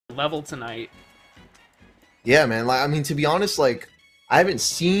level tonight. Yeah, man. Like, I mean, to be honest, like, I haven't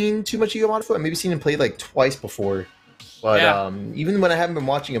seen too much of YoModdaFoo. I've maybe seen him play like twice before. But Yeah. even when I haven't been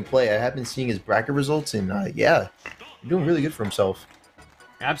watching him play, I have been seeing his bracket results, and yeah, he's doing really good for himself.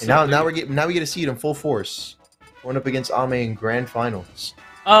 Absolutely. And now we get to see it in full force, going up against Ame in grand finals.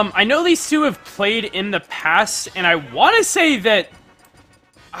 I know these two have played in the past, and I want to say that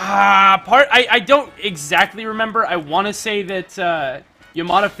I don't exactly remember. I want to say that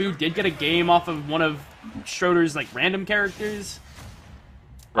YoModdaFoo did get a game off of one of Schroeder's like random characters.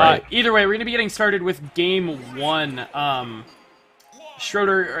 Right. Either way, we're gonna be getting started with game 1.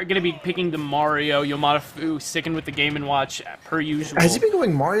 Schroeder are gonna be picking the Mario. YoModdaFoo sticking with the Game & Watch per usual. Has he been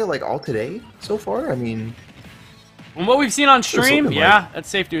going Mario like all today so far? I mean, from what we've seen on stream, yeah, that's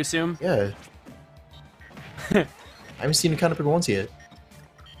safe to assume. Yeah. I haven't seen him kind of pick once yet.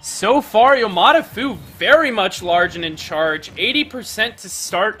 So far, YoModdaFoo very much large and in charge. 80% to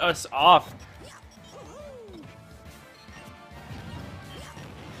start us off.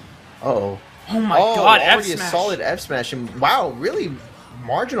 Uh-oh. Oh my god, already F-smash. a solid F smash, and wow, really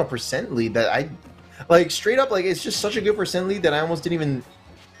marginal percent lead that I like straight up like it's just such a good percent lead that I almost didn't even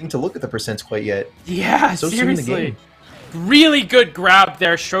think to look at the percents quite yet. Yeah, so soon in the seriously. game. Really good grab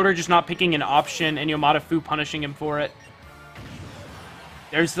there. Schroeder just not picking an option, and YoModdaFoo punishing him for it.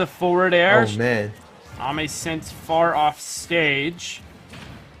 There's the forward air. Oh man. Ame sent far off stage.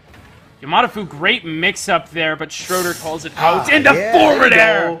 YoModdaFoo, great mix up there, but Schroeder calls it out into forward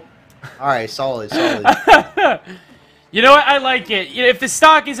air. Alright, solid, solid. You know what? I like it. If the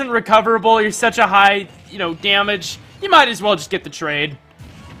stock isn't recoverable, you're such a high, damage, you might as well just get the trade.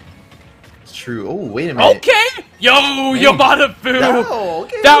 It's true. Oh, wait a minute. Okay! Yo, YoModdaFoo! Oh,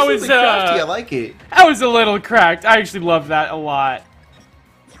 okay. That was, really crafty. I like it. That was a little cracked. I actually love that a lot.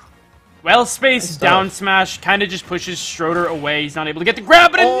 Well-spaced down smash kind of just pushes Schroeder away. He's not able to get the grab,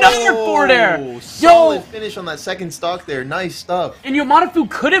 but another forward air! Solid finish on that second stock there. Nice stuff. And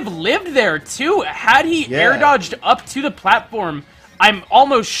YoModdaFoo could have lived there, too. Had he air dodged up to the platform, I'm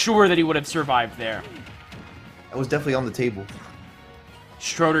almost sure that he would have survived there. That was definitely on the table.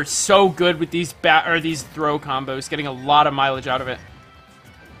 Schroeder so good with these throw combos, getting a lot of mileage out of it.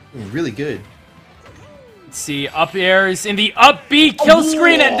 Really good. Let's see, up airs in the up B kill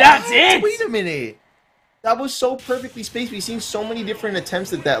screen, and that's it! Wait a minute. That was so perfectly spaced. We've seen so many different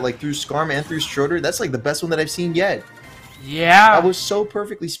attempts at that, like through Skarm and through Schroeder. That's like the best one that I've seen yet. Yeah. That was so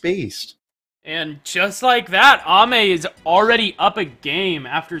perfectly spaced. And just like that, Ame is already up a game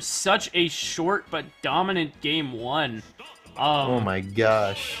after such a short but dominant game 1. Oh my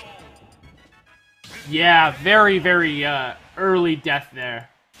gosh. Yeah, very, very early death there.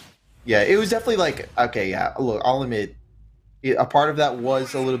 Yeah, it was definitely like, okay, yeah, look, I'll admit, a part of that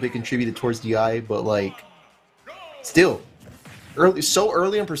was a little bit contributed towards DI, but like, still, so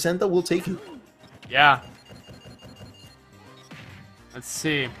early on percent though, we'll take it. Yeah. Let's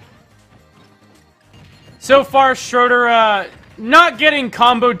see. So far, Schroeder not getting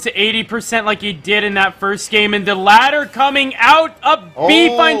comboed to 80% like he did in that first game, and the ladder coming out, up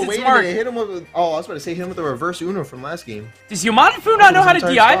B finds its mark. Hit him with, I was about to say hit him with the reverse Uno from last game. Does YoModdaFoo not know how to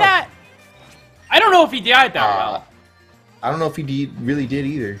DI that? I don't know if he DI'd that well. I don't know if he really did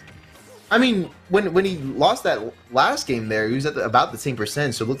either. I mean, when he lost that last game there, he was at about the same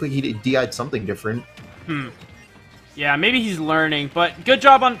percent, so it looked like he DI'd something different. Yeah, maybe he's learning, but good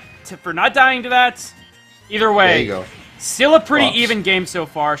job for not dying to that. Either way, there you go. Still a pretty even game so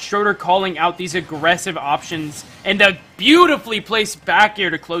far. Schroeder calling out these aggressive options, and a beautifully placed back air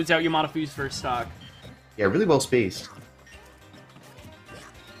to close out YoModdaFoo's first stock. Yeah, really well spaced.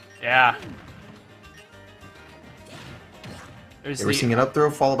 Yeah. We're seeing an up throw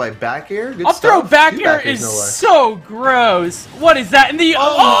followed by back air. Good up throw back air is so gross. What is that in the?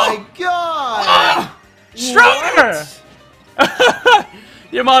 Oh my god! Schroeder!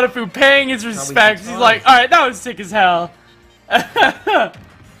 YoModdaFoo paying his respects. He's like, all right, that was sick as hell.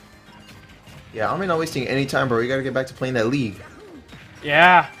 Yeah, I'm not wasting any time, bro. You gotta get back to playing that league.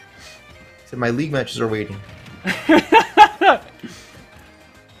 Yeah. So my league matches are waiting.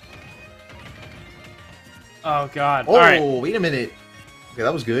 Oh god. Oh, all right. Wait a minute. Okay,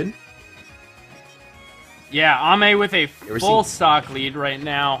 that was good. Yeah, Ame with a full stock lead right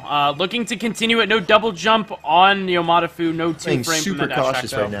now. Looking to continue it. No double jump on YoModdaFoo. No two frame. Super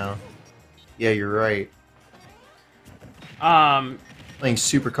cautious right now. Yeah, you're right. Playing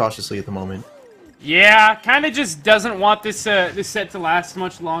super cautiously at the moment. Yeah, kind of just doesn't want this this set to last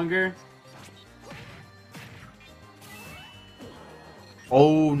much longer.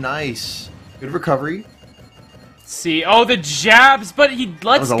 Oh, nice. Good recovery. See, oh, the jabs, but he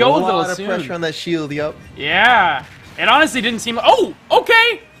lets go a little soon. A lot of pressure on that shield, yup. Yeah. It honestly didn't seem like... Oh,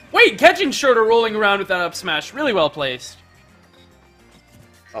 okay! Wait, catching Schroeder rolling around with that up smash. Really well placed.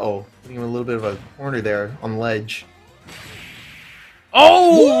 Uh-oh. Putting him in a little bit of a corner there on the ledge.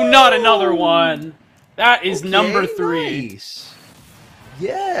 Oh, not another one. That is number 3. Nice.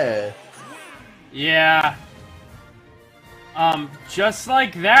 Yeah. Yeah. Just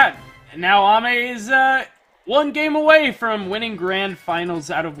like that. Now Ame is, one game away from winning grand finals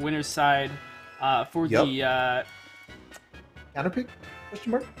out of winner's side, for the, Counterpick?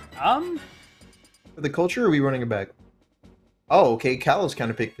 Question mark? For the culture, or are we running it back? Oh, okay. Callow's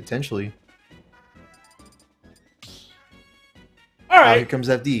counterpick, potentially. Alright. Here comes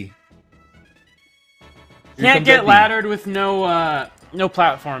FD. Can't get laddered with no, no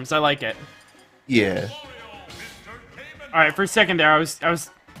platforms. I like it. Yeah. Alright, for a second there, I was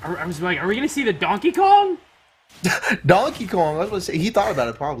like, are we gonna see the Donkey Kong? Donkey Kong, I was going to say, he thought about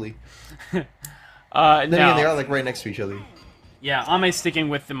it, probably. Then No. again, they are, like, right next to each other. Yeah, Ame sticking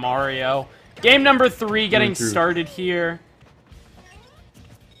with the Mario. Game number 3 getting started here.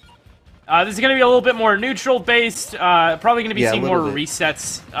 This is going to be a little bit more neutral-based. Probably going to be seeing more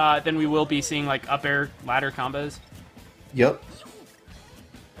resets than we will be seeing, like, up air ladder combos. Yep.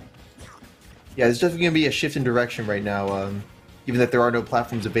 Yeah, there's definitely going to be a shift in direction right now, given that there are no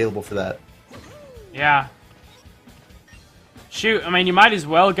platforms available for that. Yeah. Shoot, I mean, you might as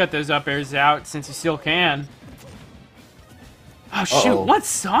well get those up airs out, since you still can. Oh, shoot, what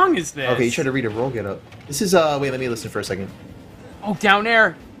song is this? Okay, you tried to read a roll get up. This is, wait, let me listen for a second. Oh, down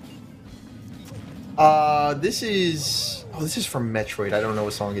air. This is... Oh, this is from Metroid. I don't know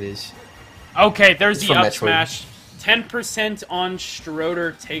what song it is. Okay, there's the up Metroid. smash. 10% on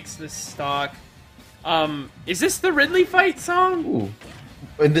Schroeder takes the stock. Is this the Ridley fight song? Ooh.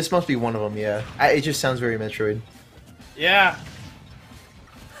 And this must be one of them, yeah. It just sounds very Metroid. Yeah.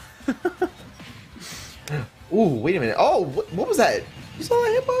 Ooh, wait a minute. Oh, what was that? You saw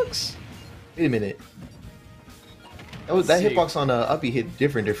that hitbox? Wait a minute. That hitbox on Uppy hit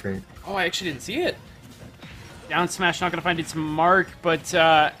different. Oh, I actually didn't see it. Down smash not gonna find its mark, but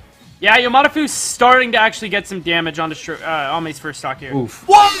yeah, YoModdaFoo's starting to actually get some damage onto Ame's first stock here. Oof.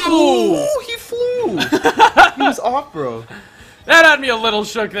 Whoa! Ooh, he flew! He was off, bro. That had me a little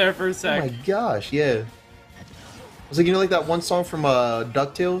shook there for a Oh sec. my gosh, yeah. I was like, you know, like that one song from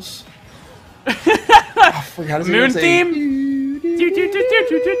DuckTales? I forgot his Moon theme?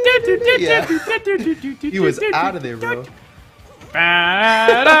 Yeah. He was out of there, bro.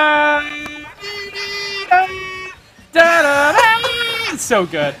 So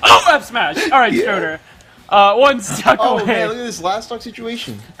good. Oh, F smash. All right, Yeah. Schroeder. One stuck away. Oh man, look at this last stock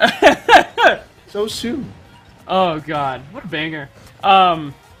situation. So soon. Oh god, what a banger.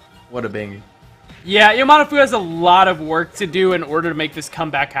 What a banger. Yeah, YoModdaFoo has a lot of work to do in order to make this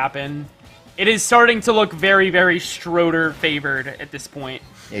comeback happen. It is starting to look very, very Schroeder favored at this point.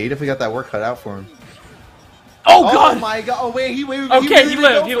 Yeah, he definitely got that work cut out for him. Oh god! Oh my god! Oh wait, he Okay, he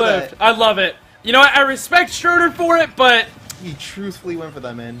lived. He lived. I love it. You know what? I respect Schroeder for it, but He truthfully went for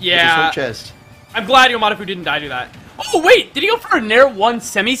that, man. Yeah. With his whole chest. I'm glad YoModdaFoo didn't die to that. Oh wait, did he go for a Nair 1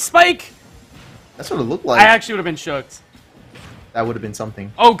 semi-spike? That's what it looked like. I actually would have been shooked. That would have been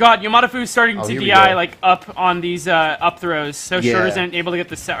something. Oh god, YoModdaFoo's starting to here we DI go. like up on these up throws, so Yeah. Schroeder's not able to get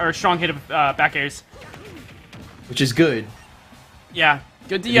the strong hit of back airs. Which is good. Yeah,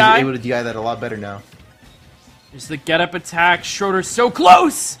 good He's DI. able to DI that a lot better now. There's the get up attack. Schroeder's so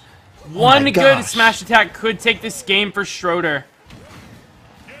close. One my good gosh. smash attack could take this game for Schroeder.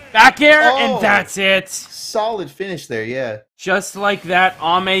 Back air, and Oh. that's it. Solid finish there, yeah. Just like that,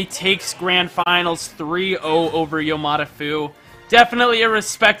 Ame takes Grand Finals 3-0 over YoModdaFoo. Definitely a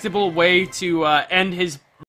respectable way to end his